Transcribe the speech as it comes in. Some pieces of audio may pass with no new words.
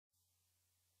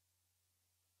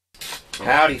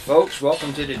Howdy folks,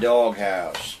 welcome to the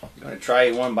doghouse. I'm going to try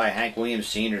you one by Hank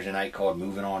Williams.Sr. tonight called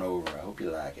Moving On Over. I hope you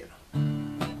like it.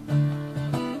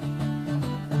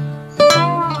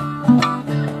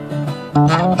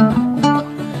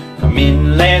 Come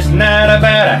in last night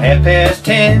about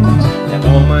 10:30. That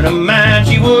woman of mine,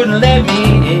 she wouldn't let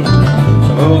me in.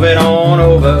 So moving on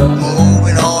over.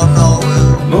 Moving on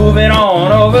over. Moving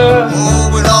on over.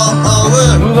 Moving on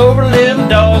over. Move over, little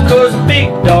dog, cause the big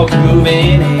dog's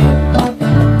moving in.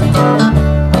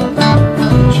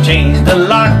 She changed the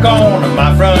lock on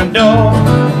my front door.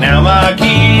 Now my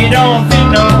key don't fit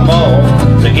no more.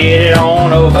 So get it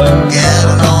on over. Get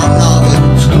it